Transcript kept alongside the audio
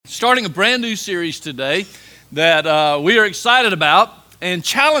starting a brand new series today that we are excited about and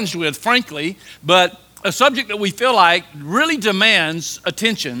challenged with, frankly, but a subject that we feel like really demands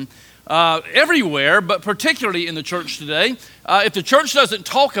attention everywhere, but particularly in the church today. If the church doesn't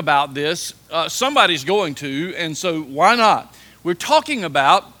talk about this, somebody's going to, and so why not? We're talking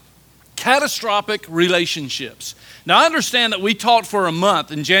about catastrophic relationships. Now, I understand that we talked for a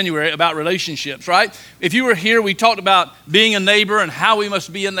month in January about relationships, right? If you were here, we talked about being a neighbor and how we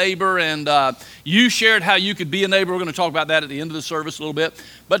must be a neighbor, and you shared how you could be a neighbor. We're going to talk about that at the end of the service a little bit.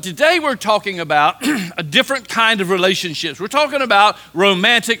 But today we're talking about a different kind of relationships. We're talking about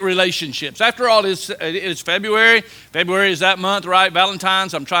romantic relationships. After all, it's February. February is that month, right?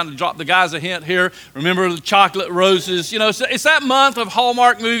 Valentine's. I'm trying to drop the guys a hint here. Remember the chocolate roses. You know, it's that month of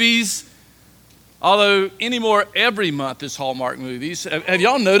Hallmark movies. Although anymore, every month is Hallmark movies. Have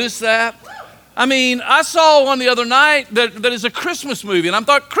y'all noticed that? I mean, I saw one the other night that is a Christmas movie, and I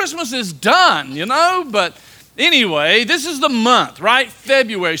thought Christmas is done, you know? But anyway, this is the month, right?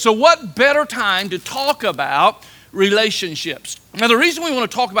 February. So what better time to talk about relationships? Now, the reason we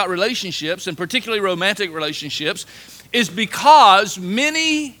want to talk about relationships, and particularly romantic relationships, is because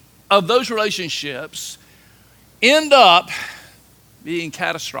many of those relationships end up being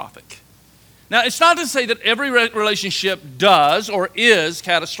catastrophic. Now, it's not to say that every relationship does or is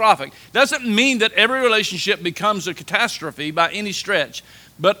catastrophic. Doesn't mean that every relationship becomes a catastrophe by any stretch.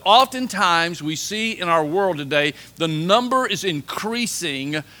 But oftentimes we see in our world today, the number is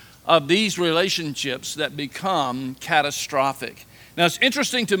increasing of these relationships that become catastrophic. Now, it's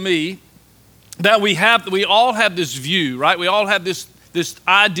interesting to me that we all have this view, right? We all have this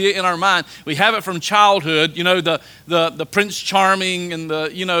idea in our mind. We have it from childhood, you know, the Prince Charming and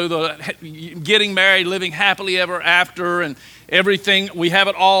the getting married, living happily ever after and everything. We have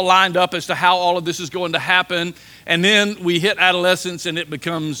it all lined up as to how all of this is going to happen. And then we hit adolescence and it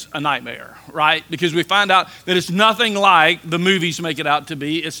becomes a nightmare, right? Because we find out that it's nothing like the movies make it out to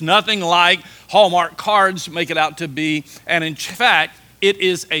be. It's nothing like Hallmark cards make it out to be. And in fact, it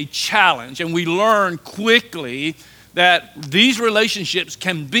is a challenge. And we learn quickly that these relationships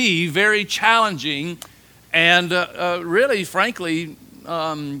can be very challenging and really, frankly,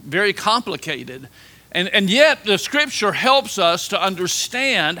 very complicated. And yet the Scripture helps us to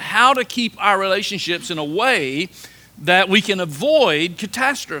understand how to keep our relationships in a way that we can avoid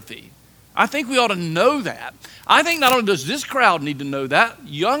catastrophe. I think we ought to know that. I think not only does this crowd need to know that,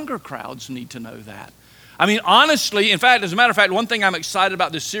 younger crowds need to know that. I mean, honestly, in fact, as a matter of fact, one thing I'm excited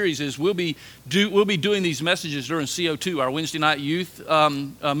about this series is we'll be doing these messages during CO2, our Wednesday night youth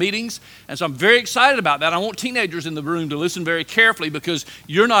meetings. And so I'm very excited about that. I want teenagers in the room to listen very carefully because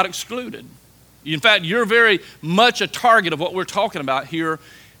you're not excluded. In fact, you're very much a target of what we're talking about here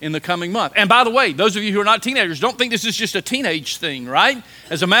in the coming month. And by the way, those of you who are not teenagers, don't think this is just a teenage thing, right?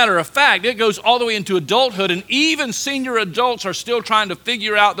 As a matter of fact, it goes all the way into adulthood, and even senior adults are still trying to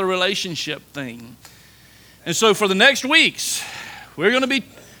figure out the relationship thing. And so for the next weeks, we're going to be,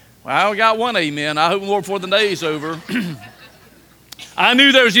 well, I got one amen. I hope more before the day's over. I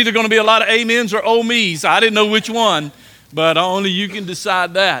knew there was either going to be a lot of amens or oh me's. I didn't know which one, but only you can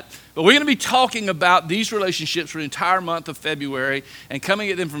decide that. But we're going to be talking about these relationships for the entire month of February and coming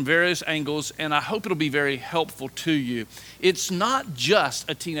at them from various angles, and I hope it'll be very helpful to you. It's not just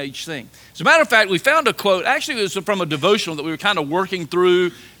a teenage thing. As a matter of fact, we found a quote, actually it was from a devotional that we were kind of working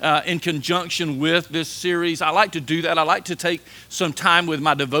through in conjunction with this series. I like to do that. I like to take some time with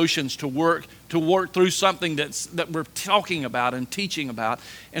my devotions to work through something that we're talking about and teaching about.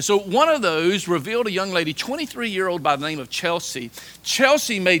 And so one of those revealed a young lady, 23-year-old by the name of Chelsea.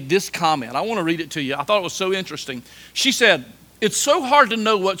 Chelsea made this comment. I want to read it to you. I thought it was so interesting. She said, "It's so hard to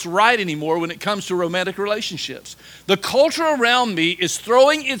know what's right anymore when it comes to romantic relationships. The culture around me is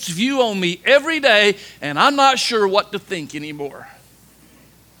throwing its view on me every day, and I'm not sure what to think anymore."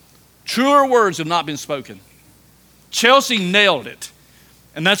 Truer words have not been spoken. Chelsea nailed it.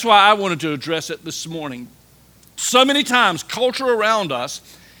 And that's why I wanted to address it this morning. So many times, culture around us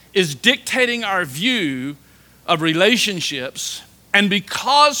is dictating our view of relationships. And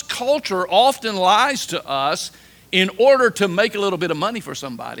because culture often lies to us in order to make a little bit of money for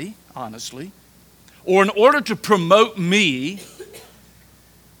somebody, honestly, or in order to promote me,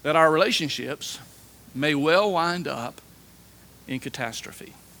 that our relationships may well wind up in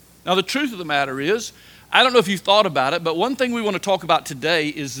catastrophe. Now, the truth of the matter is, I don't know if you've thought about it, but one thing we want to talk about today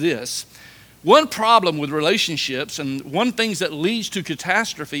is this. One problem with relationships and one thing that leads to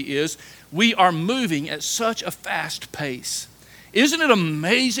catastrophe is we are moving at such a fast pace. Isn't it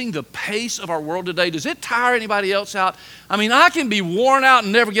amazing the pace of our world today? Does it tire anybody else out? I mean, I can be worn out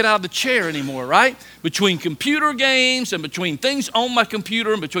and never get out of the chair anymore, right? Between computer games and between things on my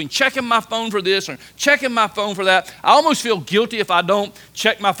computer and between checking my phone for this or checking my phone for that. I almost feel guilty if I don't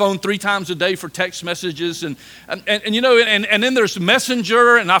check my phone 3 times a day for text messages. And then there's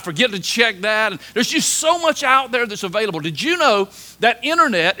Messenger, and I forget to check that. And there's just so much out there that's available. Did you know that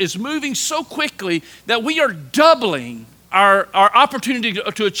internet is moving so quickly that we are doubling our opportunity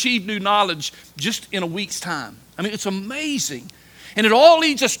to achieve new knowledge just in a week's time? I mean, it's amazing. And it all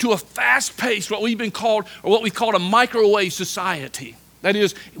leads us to a fast pace, what we call a microwave society. That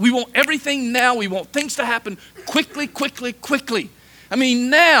is, we want everything now. We want things to happen quickly, quickly, quickly. I mean,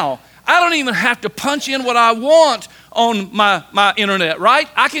 now, I don't even have to punch in what I want on my internet, right?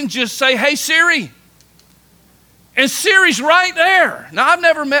 I can just say, hey, Siri. And Siri's right there. Now, I've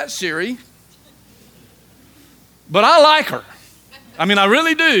never met Siri, but I like her. I mean, I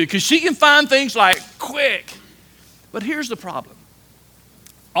really do, because she can find things like quick. But here's the problem.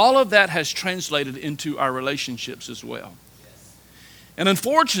 All of that has translated into our relationships as well. And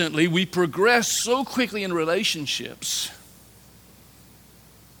unfortunately, we progress so quickly in relationships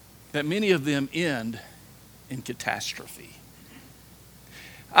that many of them end in catastrophe.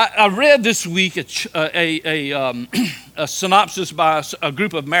 I read this week a synopsis by a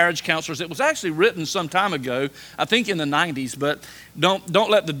group of marriage counselors. It was actually written some time ago, I think in the 90s, but don't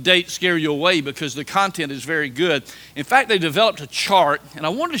let the date scare you away because the content is very good. In fact, they developed a chart, and I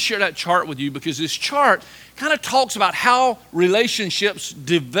wanted to share that chart with you because this chart kind of talks about how relationships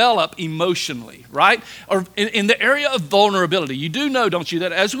develop emotionally, right? Or in the area of vulnerability. You do know, don't you,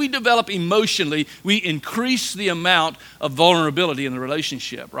 that as we develop emotionally, we increase the amount of vulnerability in the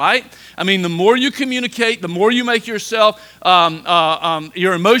relationship, right? I mean, the more you communicate, the more you make yourself,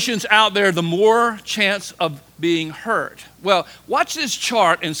 your emotions out there, the more chance of being hurt. Well, watch this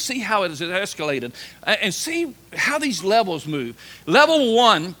chart and see how it has escalated and see how these levels move. Level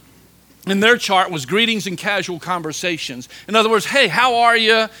 1 in their chart was greetings and casual conversations. In other words, hey, how are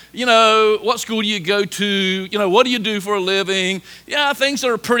you? You know, what school do you go to? You know, what do you do for a living? Yeah, things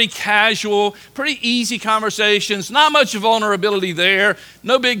that are pretty casual, pretty easy conversations, not much vulnerability there,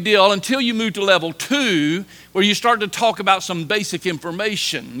 no big deal until you move to level 2, where you start to talk about some basic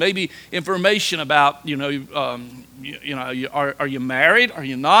information, maybe information about, are you married? Are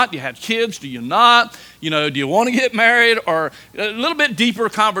you not? Do you have kids? Do you not? Do you want to get married? Or a little bit deeper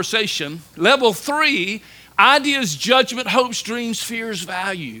conversation. Level 3, ideas, judgment, hopes, dreams, fears,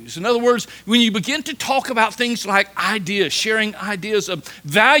 values. In other words, when you begin to talk about things like ideas, sharing ideas of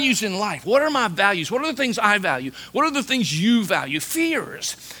values in life. What are my values? What are the things I value? What are the things you value?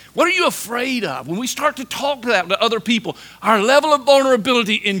 Fears. What are you afraid of? When we start to talk to other people, our level of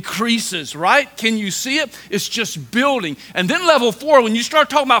vulnerability increases, right? Can you see it? It's just building. And then level 4, when you start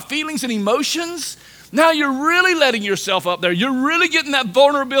talking about feelings and emotions, now you're really letting yourself up there. You're really getting that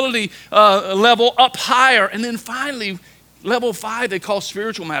vulnerability level up higher. And then finally, level 5, they call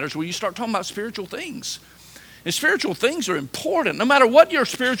spiritual matters, where you start talking about spiritual things. And spiritual things are important. No matter what your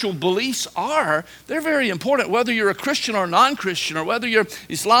spiritual beliefs are, they're very important. Whether you're a Christian or non-Christian, or whether you're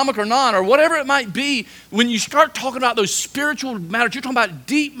Islamic or not, or whatever it might be, when you start talking about those spiritual matters, you're talking about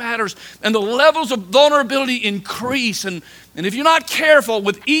deep matters, and the levels of vulnerability increase. And if you're not careful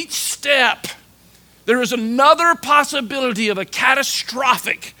with each step, there is another possibility of a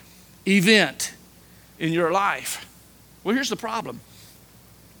catastrophic event in your life. Well, here's the problem.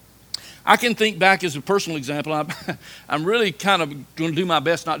 I can think back as a personal example. I'm really kind of going to do my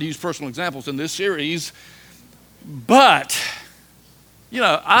best not to use personal examples in this series. But,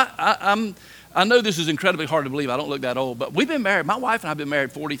 I know this is incredibly hard to believe. I don't look that old. But we've been married. My wife and I have been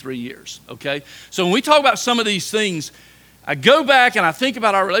married 43 years, okay? So when we talk about some of these things, I go back and I think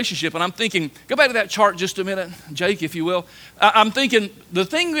about our relationship, and I'm thinking, go back to that chart just a minute, Jake, if you will. I'm thinking, the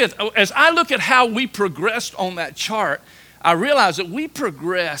thing is, as I look at how we progressed on that chart, I realize that we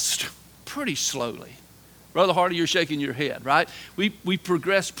progressed pretty slowly. Brother Hardy, you're shaking your head, right? We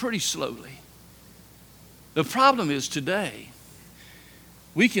progressed pretty slowly. The problem is today,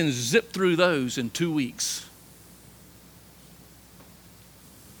 we can zip through those in 2 weeks.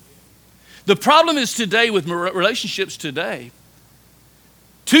 The problem is today with relationships today,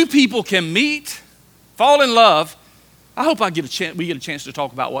 2 people can meet, fall in love. I hope we get a chance to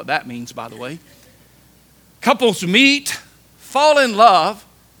talk about what that means, by the way. Couples meet, fall in love,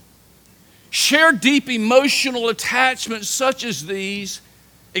 share deep emotional attachments such as these,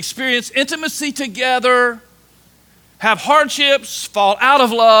 experience intimacy together, have hardships, fall out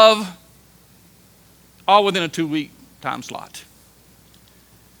of love, all within a 2-week time slot.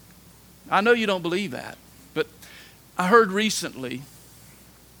 I know you don't believe that, but I heard recently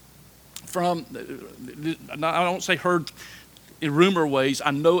from, I don't say heard in rumor ways,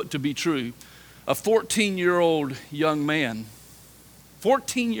 I know it to be true, a 14-year-old young man,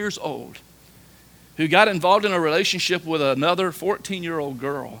 14 years old, who got involved in a relationship with another 14-year-old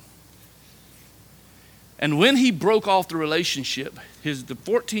girl. And when he broke off the relationship, the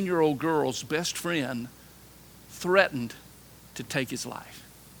 14-year-old girl's best friend threatened to take his life,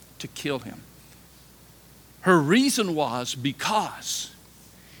 to kill him. Her reason was because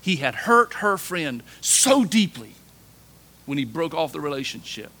he had hurt her friend so deeply when he broke off the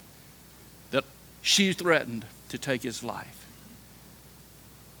relationship that she threatened to take his life.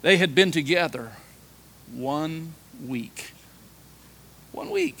 They had been together 1 week. 1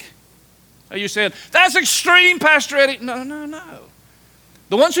 week. Now you said, that's extreme, Pastor Eddie. No.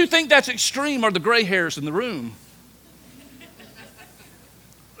 The ones who think that's extreme are the gray hairs in the room.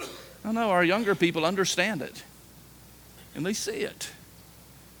 I know our younger people understand it, and they see it.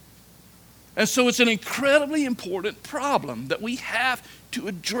 And so it's an incredibly important problem that we have to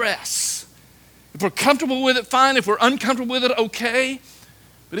address. If we're comfortable with it, fine. If we're uncomfortable with it, okay.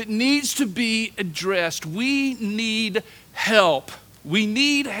 But it needs to be addressed. We need help. We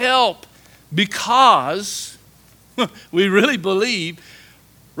need help because we really believe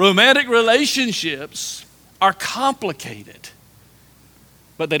romantic relationships are complicated,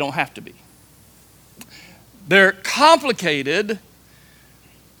 but they don't have to be. They're complicated,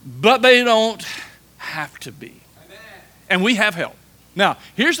 but they don't have to be. Amen. And we have help. Now,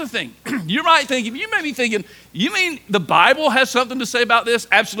 here's the thing. You may be thinking, you mean the Bible has something to say about this?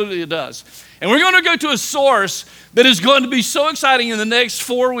 Absolutely it does. And we're going to go to a source that is going to be so exciting in the next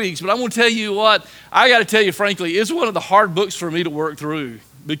 4 weeks. But I'm going to tell you what, I got to tell you frankly, it's one of the hard books for me to work through.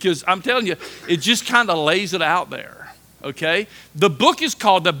 Because I'm telling you, it just kind of lays it out there. Okay?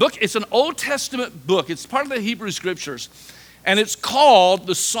 It's an Old Testament book. It's part of the Hebrew Scriptures. And it's called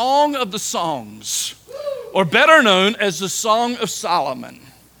the Song of the Songs, or better known as the Song of Solomon.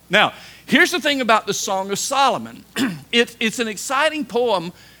 Now, here's the thing about the Song of Solomon. It's an exciting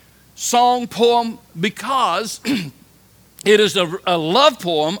poem, because it is a love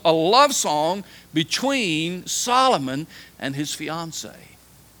poem, a love song between Solomon and his fiancée.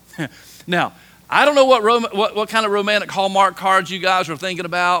 Now, I don't know what kind of romantic Hallmark cards you guys are thinking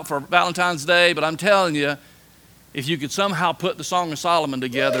about for Valentine's Day, but I'm telling you, if you could somehow put the Song of Solomon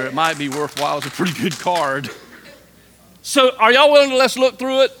together, it might be worthwhile. It's a pretty good card. So are y'all willing to let's look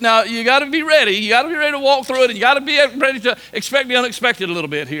through it? Now, you got to be ready. You got to be ready to walk through it, and you got to be ready to expect the unexpected a little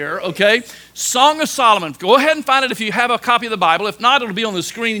bit here, okay? Song of Solomon. Go ahead and find it if you have a copy of the Bible. If not, it'll be on the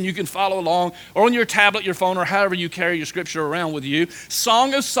screen, and you can follow along, or on your tablet, your phone, or however you carry your scripture around with you.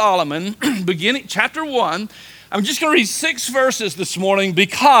 Song of Solomon, beginning, chapter 1. I'm just going to read 6 verses this morning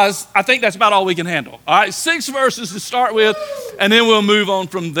because I think that's about all we can handle. All right, 6 verses to start with, and then we'll move on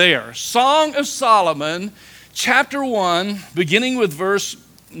from there. Song of Solomon, chapter 1, beginning with verse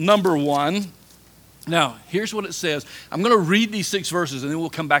number 1. Now, here's what it says. I'm going to read these 6 verses, and then we'll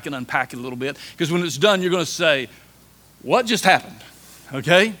come back and unpack it a little bit, because when it's done, you're going to say, what just happened?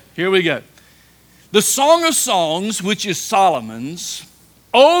 Okay, here we go. The Song of Songs, which is Solomon's,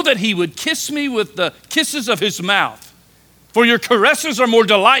 oh, that he would kiss me with the kisses of his mouth, for your caresses are more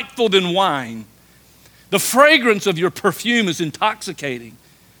delightful than wine. The fragrance of your perfume is intoxicating.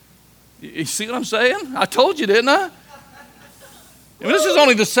 You see what I'm saying? I told you, didn't I? This is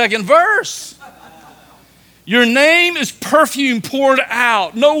only the 2nd verse. Your name is perfume poured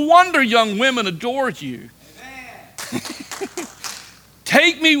out. No wonder young women adore you.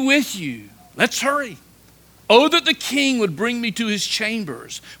 Take me with you. Let's hurry. Oh, that the king would bring me to his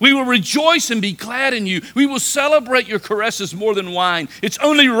chambers. We will rejoice and be glad in you. We will celebrate your caresses more than wine. It's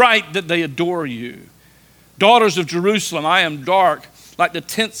only right that they adore you. Daughters of Jerusalem, I am dark like the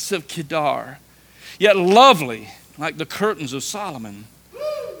tents of Kedar, yet lovely like the curtains of Solomon.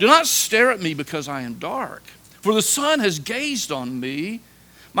 Do not stare at me because I am dark, for the sun has gazed on me.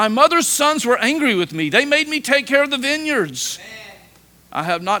 My mother's sons were angry with me. They made me take care of the vineyards. I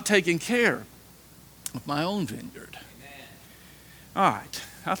have not taken care of my own vineyard. Amen. All right,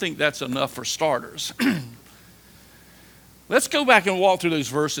 I think that's enough for starters. Let's go back and walk through those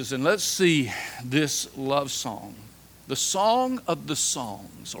verses and let's see this love song. The Song of the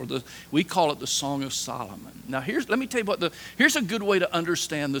Songs, we call it the Song of Solomon. Now let me tell you here's a good way to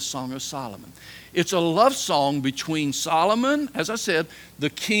understand the Song of Solomon. It's a love song between Solomon, as I said, the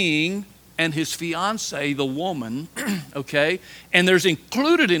king, and his fiancée, the woman, okay? And there's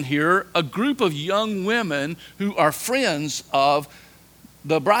included in here a group of young women who are friends of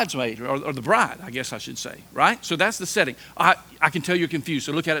the bridesmaid, or the bride, I guess I should say, right? So that's the setting. I can tell you're confused,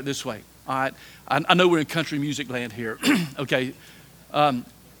 so look at it this way, all right? I know we're in country music land here, okay?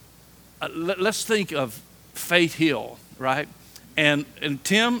 Let's think of Faith Hill, right? And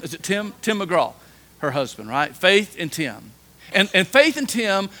Tim, is it Tim? Tim McGraw, her husband, right? Faith and Tim. And Faith and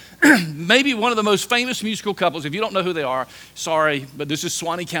Tim, maybe one of the most famous musical couples. If you don't know who they are, sorry, but this is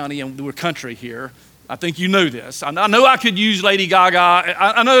Suwannee County and we're country here. I think you know this. I know I could use Lady Gaga.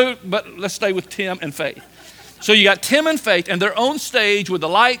 I know, but let's stay with Tim and Faith. So you got Tim and Faith, and they're on stage with the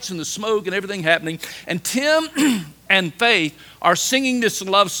lights and the smoke and everything happening. And Tim and Faith are singing this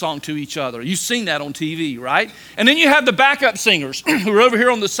love song to each other. You've seen that on TV, right? And then you have the backup singers who are over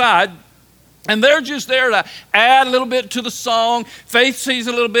here on the side. And they're just there to add a little bit to the song. Faith sings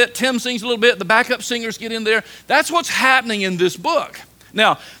a little bit. Tim sings a little bit. The backup singers get in there. That's what's happening in this book.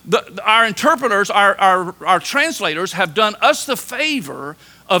 Now, our interpreters, our translators have done us the favor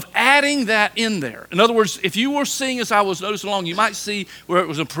of adding that in there. In other words, if you were seeing as I was noticing along, you might see where it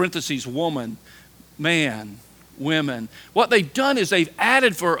was in parentheses, woman, man, women. What they've done is they've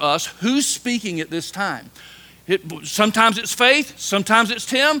added for us who's speaking at this time. Sometimes it's Faith, sometimes it's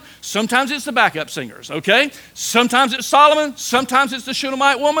Tim, sometimes it's the backup singers, okay? Sometimes it's Solomon, sometimes it's the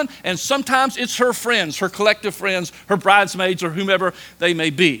Shunammite woman, and sometimes it's her friends, her collective friends, her bridesmaids, or whomever they may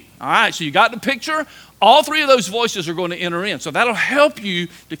be. All right, so you got the picture. All three of those voices are going to enter in. So that'll help you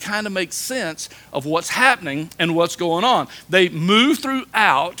to kind of make sense of what's happening and what's going on. They move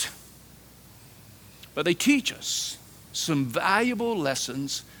throughout, but they teach us some valuable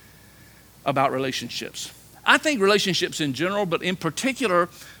lessons about relationships. I think relationships in general, but in particular,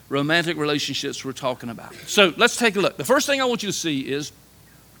 romantic relationships we're talking about. So let's take a look. The first thing I want you to see is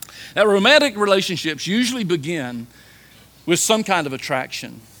that romantic relationships usually begin with some kind of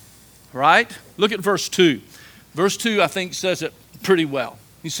attraction, right? Look at verse 2. Verse 2, I think, says it pretty well.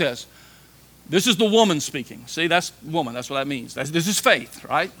 He says, this is the woman speaking. See, that's woman. That's what that means. This is Faith,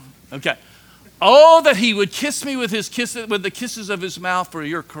 right? Okay. Oh, that he would kiss me with the kisses of his mouth, for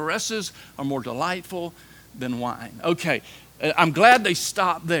your caresses are more delightful than wine. Okay, I'm glad they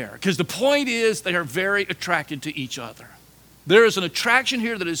stopped there, because the point is they are very attracted to each other. There is an attraction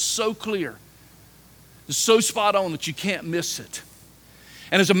here that is so clear, it's so spot on that you can't miss it.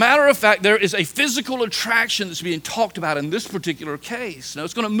 And as a matter of fact, there is a physical attraction that's being talked about in this particular case. Now,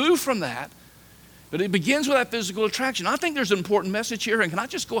 it's going to move from that, but it begins with that physical attraction. I think there's an important message here, and can I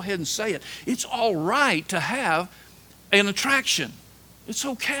just go ahead and say it? It's all right to have an attraction. It's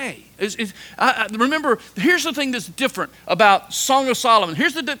okay. Remember, here's the thing that's different about Song of Solomon.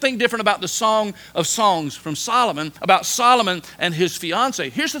 Here's the thing different about the Song of Songs from Solomon, about Solomon and his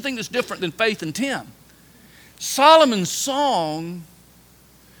fiancée. Here's the thing that's different than Faith and Tim. Solomon's song,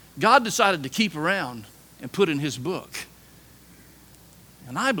 God decided to keep around and put in his book.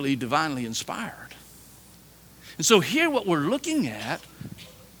 And I believe divinely inspired. And so here what we're looking at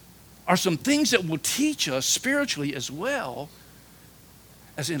are some things that will teach us spiritually as well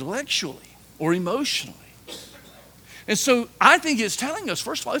as intellectually or emotionally. And so I think it's telling us,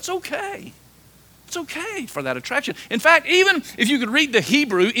 first of all, it's okay. It's okay for that attraction. In fact, even if you could read the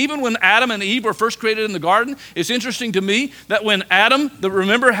Hebrew, even when Adam and Eve were first created in the garden, it's interesting to me that when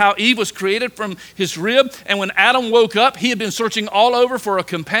remember how Eve was created from his rib, and when Adam woke up, he had been searching all over for a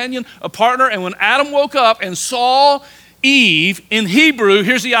companion, a partner, and when Adam woke up and saw Eve in Hebrew,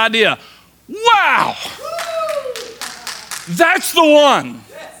 here's the idea. Wow! That's the one.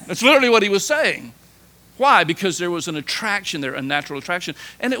 That's literally what he was saying. Why? Because there was an attraction there, a natural attraction,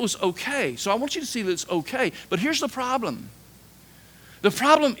 and it was okay. So I want you to see that it's okay. But here's the problem. The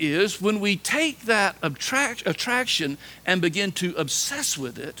problem is when we take that attraction and begin to obsess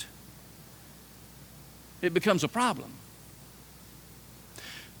with it, it becomes a problem.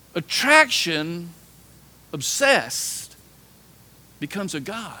 Attraction, obsessed, becomes a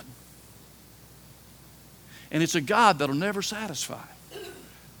god. And it's a god that'll never satisfy.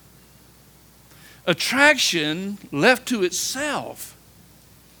 Attraction, left to itself,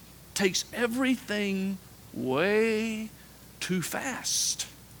 takes everything way too fast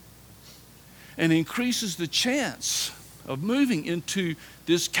and increases the chance of moving into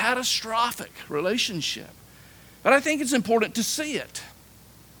this catastrophic relationship. But I think it's important to see it.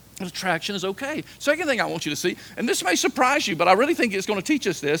 Attraction is okay. Second thing I want you to see, and this may surprise you, but I really think it's going to teach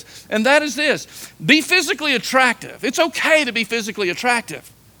us this, and that is this. Be physically attractive. It's okay to be physically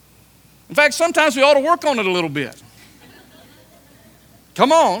attractive. In fact, sometimes we ought to work on it a little bit.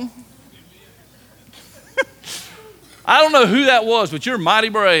 Come on. I don't know who that was, but you're mighty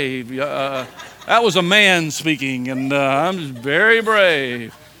brave. That was a man speaking, and I'm just very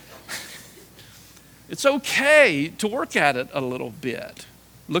brave. It's okay to work at it a little bit.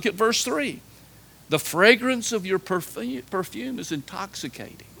 Look at verse 3. The fragrance of your perfume is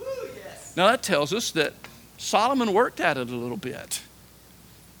intoxicating. Ooh, yes. Now that tells us that Solomon worked at it a little bit.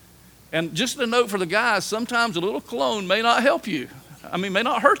 And just a note for the guys, sometimes a little cologne may not help you. May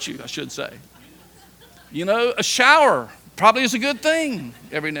not hurt you, I should say. You know, a shower probably is a good thing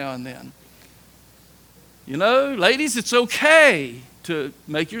every now and then. You know, ladies, it's okay to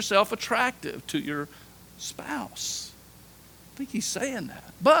make yourself attractive to your spouse. I think he's saying that.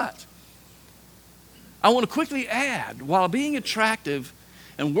 But I want to quickly add, while being attractive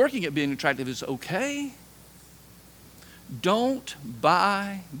and working at being attractive is okay, don't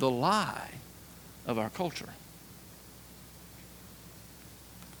buy the lie of our culture.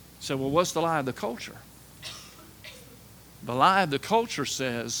 So, well, what's the lie of the culture? The lie of the culture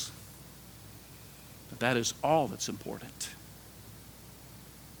says that that is all that's important.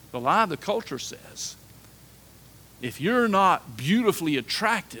 The lie of the culture says, if you're not beautifully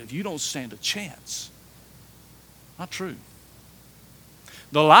attractive, you don't stand a chance. Not true.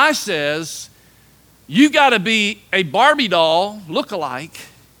 The lie says, you got to be a Barbie doll look-alike,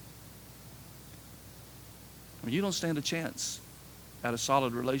 or you don't stand a chance at a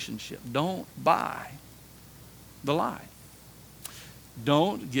solid relationship. Don't buy the lie.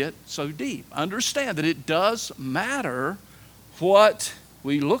 Don't get so deep. Understand that it does matter what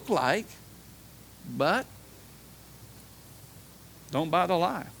we look like, but don't buy the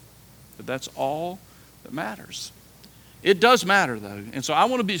lie. But that's all that matters. It does matter, though. And so I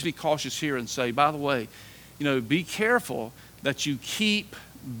want to be cautious here and say, by the way, be careful that you keep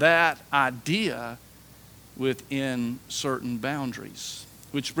that idea within certain boundaries.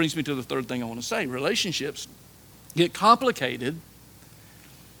 Which brings me to the third thing I want to say. Relationships get complicated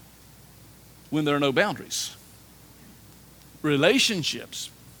when there are no boundaries.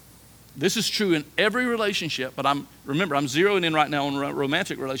 Relationships, this is true in every relationship, but remember, I'm zeroing in right now on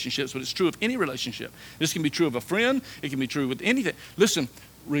romantic relationships, but it's true of any relationship. This can be true of a friend. It can be true with anything. Listen,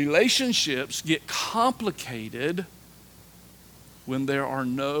 relationships get complicated when there are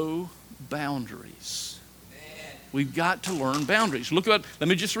no boundaries. We've got to learn boundaries. Let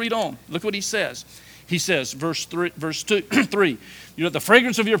me just read on. Look what he says. He says, verse 3, the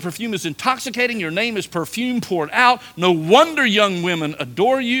fragrance of your perfume is intoxicating. Your name is perfume poured out. No wonder young women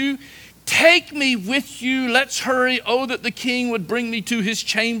adore you. Take me with you. Let's hurry. Oh, that the king would bring me to his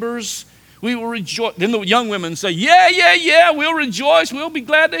chambers. We will rejoice. Then the young women say, yeah, we'll rejoice. We'll be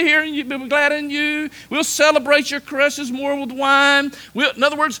glad to hear you. We'll be glad in you. We'll celebrate your caresses more with wine. In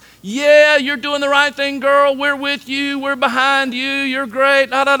other words, yeah, you're doing the right thing, girl. We're with you. We're behind you. You're great.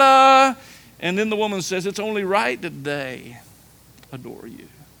 Da, da, da. And then the woman says, it's only right that they adore you.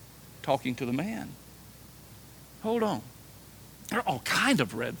 Talking to the man. Hold on. There are all kinds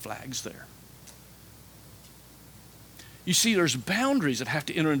of red flags there. You see, there's boundaries that have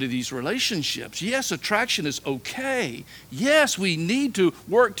to enter into these relationships. Yes, attraction is okay. Yes, we need to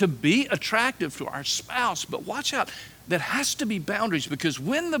work to be attractive to our spouse. But watch out. There has to be boundaries, because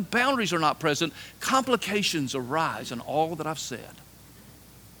when the boundaries are not present, complications arise in all that I've said.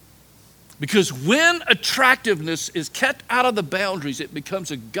 Because when attractiveness is kept out of the boundaries, it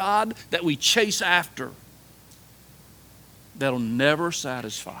becomes a god that we chase after that'll never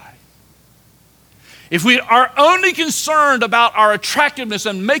satisfy. If we are only concerned about our attractiveness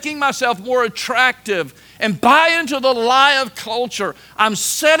and making myself more attractive and buy into the lie of culture, I'm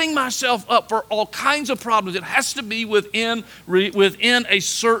setting myself up for all kinds of problems. It has to be within a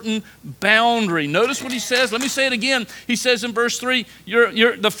certain boundary. Notice what he says. Let me say it again. He says in verse 3,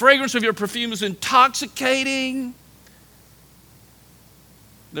 the fragrance of your perfume is intoxicating.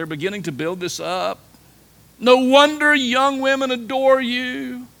 They're beginning to build this up. No wonder young women adore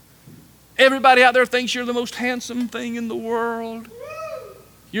you. Everybody out there thinks you're the most handsome thing in the world.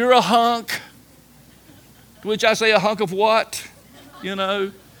 You're a hunk. To which I say, a hunk of what?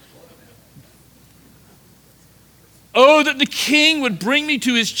 Oh, that the king would bring me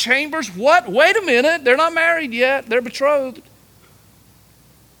to his chambers. What? Wait a minute. They're not married yet. They're betrothed.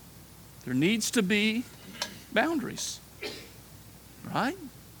 There needs to be boundaries. Right?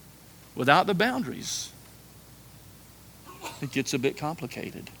 Without the boundaries, it gets a bit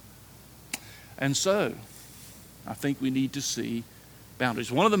complicated. And so, I think we need to see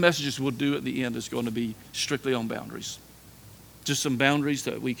boundaries. One of the messages we'll do at the end is going to be strictly on boundaries. Just some boundaries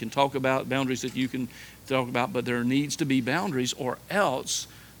that we can talk about, boundaries that you can talk about, but there needs to be boundaries, or else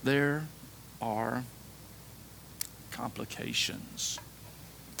there are complications.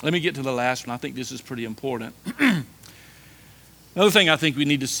 Let me get to the last one. I think this is pretty important. Another thing I think we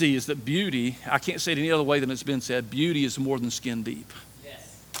need to see is that beauty, I can't say it any other way than it's been said, beauty is more than skin deep.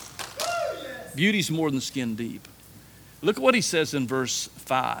 Beauty's more than skin deep. Look at what he says in verse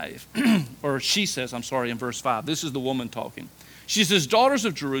 5. Or she says, I'm sorry, in verse 5. This is the woman talking. She says, daughters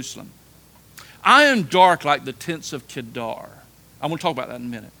of Jerusalem, I am dark like the tents of Kedar. I'm going to talk about that in a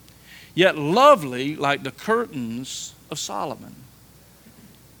minute. Yet lovely like the curtains of Solomon.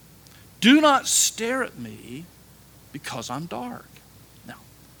 Do not stare at me because I'm dark. Now,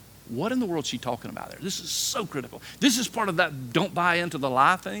 what in the world is she talking about there? This is so critical. This is part of that don't buy into the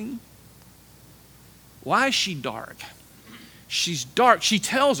lie thing. Why is she dark? She's dark. She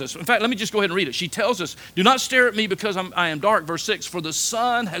tells us, in fact, let me just go ahead and read it. She tells us, do not stare at me because I am dark. Verse 6, for the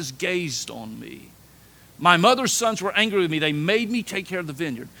sun has gazed on me. My mother's sons were angry with me. They made me take care of the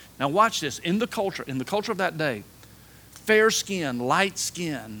vineyard. Now watch this. In the culture of that day, fair skin, light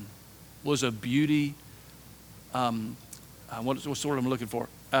skin was a beauty. What's the word I'm looking for?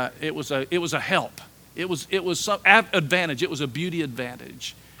 It was a help. It was some advantage. It was a beauty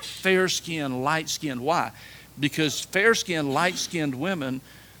advantage. Fair skin, light skin. Why? Because fair-skinned, light-skinned women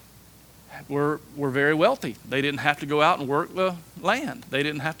were very wealthy. They didn't have to go out and work the land. They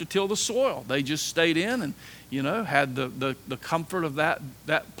didn't have to till the soil. They just stayed in and, had the comfort of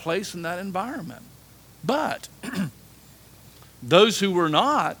that place and that environment. But those who were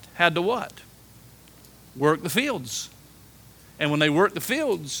not had to what? Work the fields. And when they worked the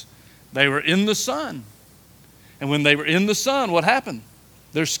fields, they were in the sun. And when they were in the sun, what happened?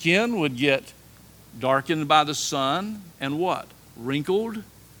 Their skin would get darkened by the sun and what? Wrinkled,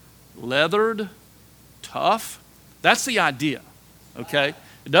 leathered, tough. That's the idea, okay?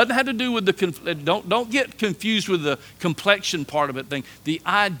 It doesn't have to do with don't get confused with the complexion part of it thing. The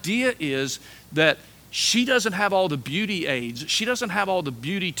idea is that she doesn't have all the beauty aids. She doesn't have all the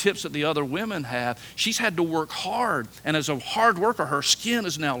beauty tips that the other women have. She's had to work hard, and as a hard worker, her skin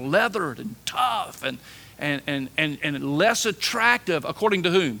is now leathered and tough and less attractive, according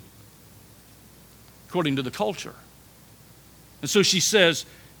to whom? According to the culture. And so she says,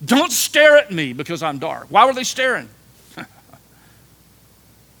 don't stare at me because I'm dark. Why were they staring?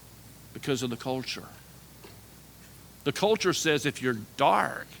 Because of the culture. The culture says if you're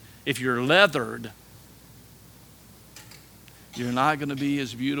dark, if you're leathered, you're not going to be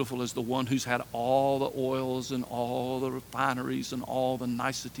as beautiful as the one who's had all the oils and all the refineries and all the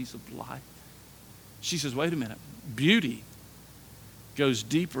niceties of life. She says, wait a minute. Beauty goes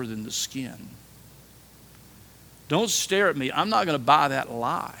deeper than the skin. Don't stare at me. I'm not going to buy that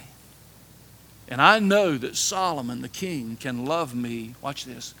lie. And I know that Solomon, the king, can love me, watch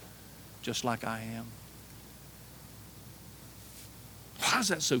this, just like I am. Why is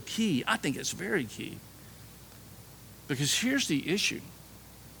that so key? I think it's very key. Because here's the issue.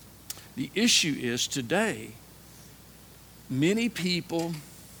 The issue is today, many people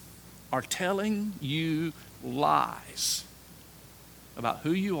are telling you lies about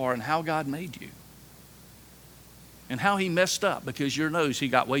who you are and how God made you. And how he messed up because your nose, he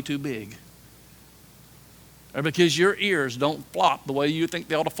got way too big. Or because your ears don't flop the way you think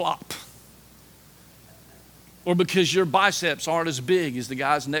they ought to flop. Or because your biceps aren't as big as the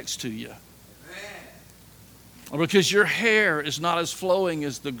guys next to you. Or because your hair is not as flowing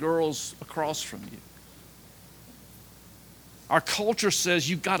as the girls across from you. Our culture says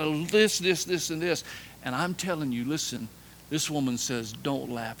you've got to this, and this. And I'm telling you, listen, this woman says,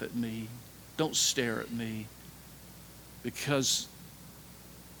 don't laugh at me. Don't stare at me. Because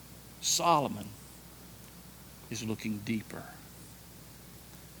Solomon is looking deeper.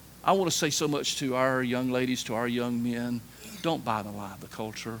 I want to say so much to our young ladies, to our young men. Don't buy the lie of the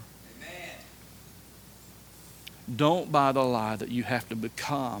culture. Amen. Don't buy the lie that you have to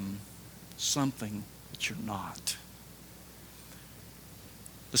become something that you're not.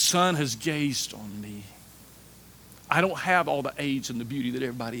 The sun has gazed on me. I don't have all the aids and the beauty that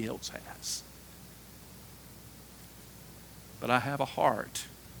everybody else has. But I have a heart.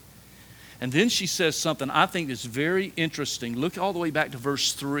 And then she says something I think is very interesting. Look all the way back to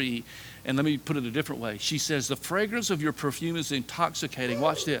verse 3, and let me put it a different way. She says, the fragrance of your perfume is intoxicating.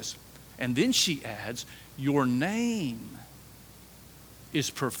 Watch this. And then she adds, your name is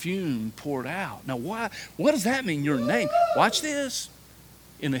perfume poured out. Now, what does that mean, your name? Watch this.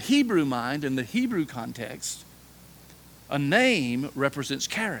 In the Hebrew mind, in the Hebrew context, a name represents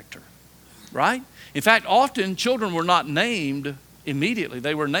character. Right? In fact, often children were not named immediately.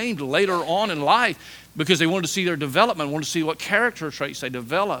 They were named later on in life because they wanted to see their development, wanted to see what character traits they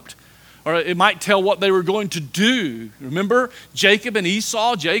developed. Or it might tell what they were going to do. Remember Jacob and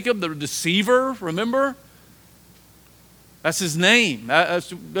Esau? Jacob, the deceiver, remember? That's his name. Here's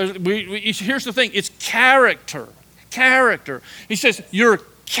the thing. It's character. Character. He says, your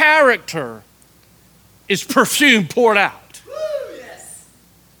character is perfume poured out.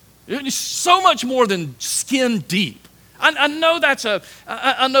 It's so much more than skin deep. I know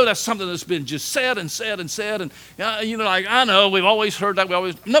I know that's something that's been just said and said and said, and like, I know we've always heard that.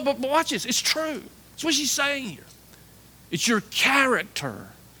 No, but watch this. It's true. That's what she's saying here. It's your character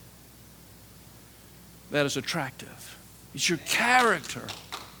that is attractive. It's your character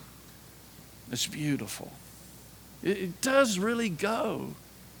that's beautiful. It does really go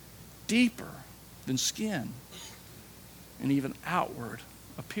deeper than skin and even outward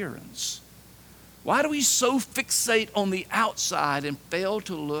appearance. Why do we so fixate on the outside and fail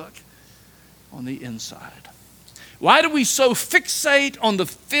to look on the inside? Why do we so fixate on the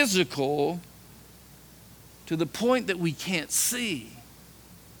physical to the point that we can't see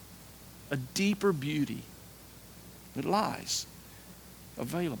a deeper beauty that lies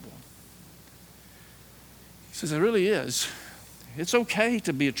available? He says, it really is. It's okay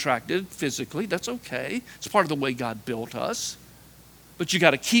to be attracted physically. That's okay. It's part of the way God built us. But you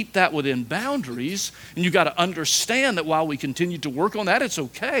got to keep that within boundaries, and you got to understand that while we continue to work on that, it's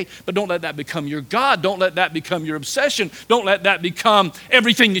okay. But don't let that become your God. Don't let that become your obsession. Don't let that become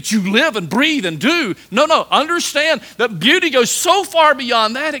everything that you live and breathe and do. No. Understand that beauty goes so far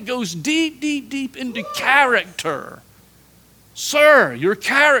beyond that. It goes deep, deep, deep into character. Sir, your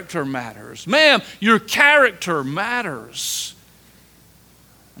character matters. Ma'am, your character matters.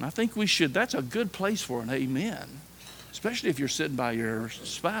 And I think that's a good place for an amen. Especially if you're sitting by your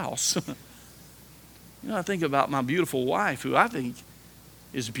spouse. I think about my beautiful wife, who I think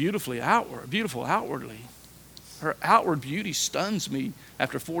is beautiful outwardly. Her outward beauty stuns me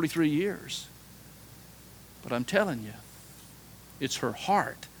after 43 years. But I'm telling you, it's her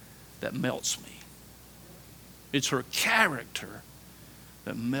heart that melts me. It's her character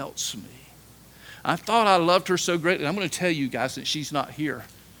that melts me. I thought I loved her so greatly. I'm going to tell you guys that she's not here.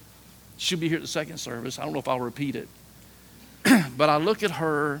 She'll be here at the second service. I don't know if I'll repeat it. But I look at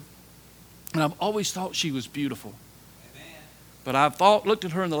her, and I've always thought she was beautiful. Amen. But I've looked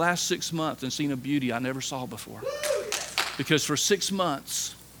at her in the last 6 months and seen a beauty I never saw before. Because for 6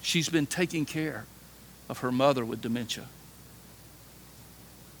 months, she's been taking care of her mother with dementia.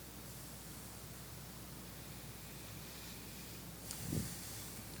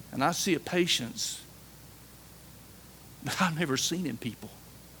 And I see a patience that I've never seen in people.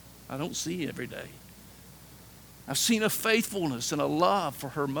 I don't see every day. I've seen a faithfulness and a love for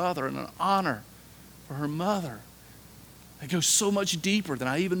her mother and an honor for her mother that goes so much deeper than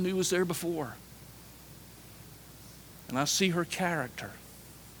I even knew was there before. And I see her character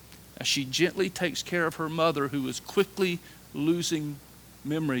as she gently takes care of her mother, who is quickly losing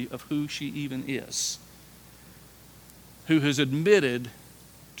memory of who she even is, who has admitted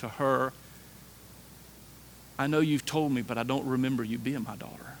to her, I know you've told me, but I don't remember you being my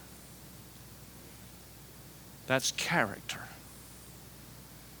daughter. That's character.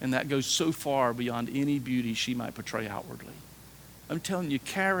 And that goes so far beyond any beauty she might portray outwardly. I'm telling you,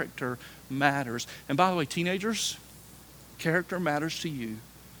 character matters. And by the way, teenagers, character matters to you.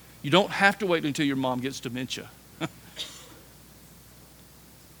 You don't have to wait until your mom gets dementia.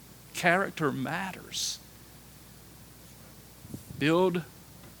 Character matters. Build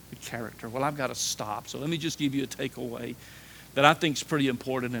the character. Well, I've got to stop. So let me just give you a takeaway that I think is pretty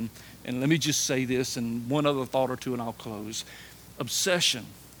important. And let me just say this and one other thought or two and I'll close. Obsession.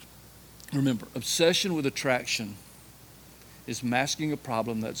 Remember, obsession with attraction is masking a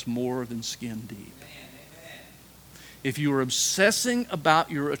problem that's more than skin deep. If you are obsessing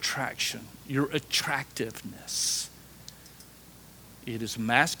about your attraction, your attractiveness, it is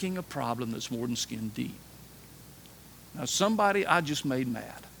masking a problem that's more than skin deep. Now, somebody I just made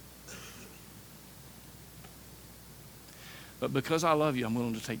mad. But because I love you, I'm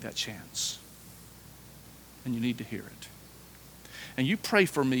willing to take that chance. And you need to hear it. And you pray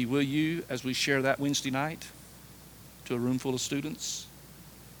for me, will you, as we share that Wednesday night to a room full of students?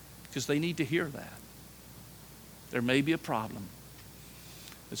 Because they need to hear that. There may be a problem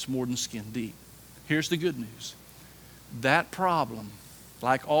that's more than skin deep. Here's the good news. That problem,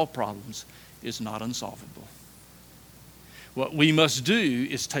 like all problems, is not unsolvable. What we must do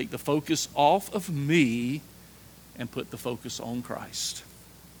is take the focus off of me and put the focus on Christ.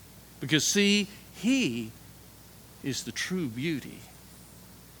 Because see, He is the true beauty.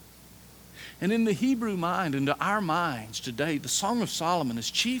 And in the Hebrew mind, into our minds today, the Song of Solomon is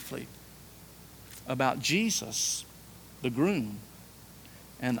chiefly about Jesus, the groom,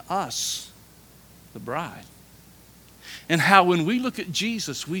 and us, the bride. And how when we look at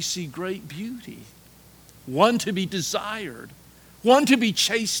Jesus, we see great beauty. One to be desired, one to be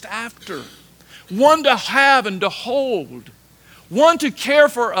chased after, one to have and to hold, one to care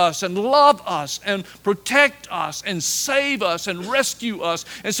for us and love us and protect us and save us and rescue us.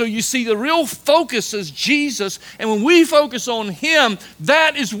 And so you see, the real focus is Jesus. And when we focus on Him,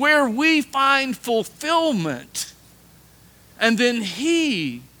 that is where we find fulfillment. And then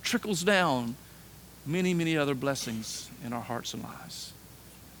He trickles down many, many other blessings in our hearts and lives.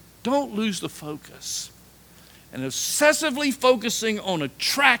 Don't lose the focus. And obsessively focusing on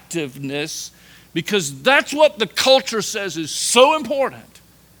attractiveness, because that's what the culture says is so important,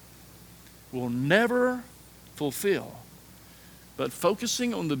 will never fulfill. But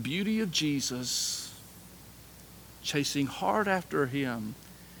focusing on the beauty of Jesus, chasing hard after Him,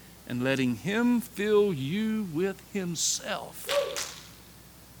 and letting Him fill you with Himself,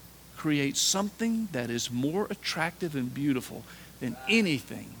 creates something that is more attractive and beautiful than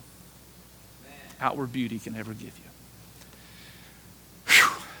anything outward beauty can ever give you.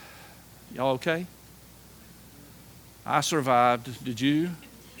 Whew. Y'all okay? I survived. Did you?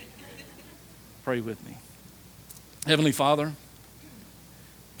 Pray with me. Heavenly Father,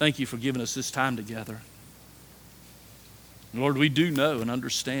 thank you for giving us this time together. Lord, we do know and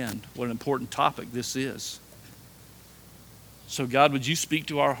understand what an important topic this is. So God, would you speak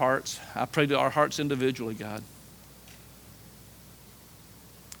to our hearts? I pray to our hearts individually, God.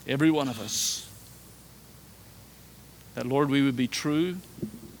 Every one of us. That, Lord, we would be true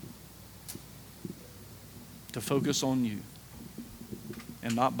to focus on you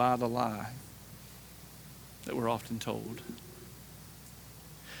and not by the lie that we're often told.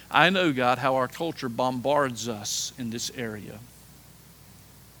 I know, God, how our culture bombards us in this area.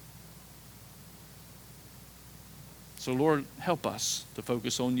 So, Lord, help us to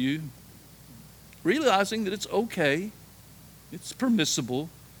focus on you, realizing that it's okay, it's permissible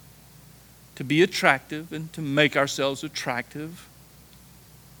to be attractive and to make ourselves attractive.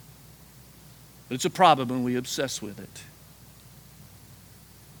 But it's a problem when we obsess with it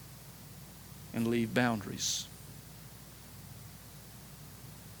and leave boundaries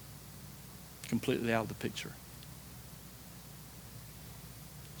completely out of the picture.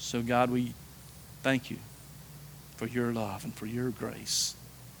 So, God, we thank you for your love and for your grace.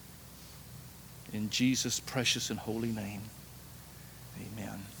 In Jesus' precious and holy name,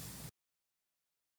 amen.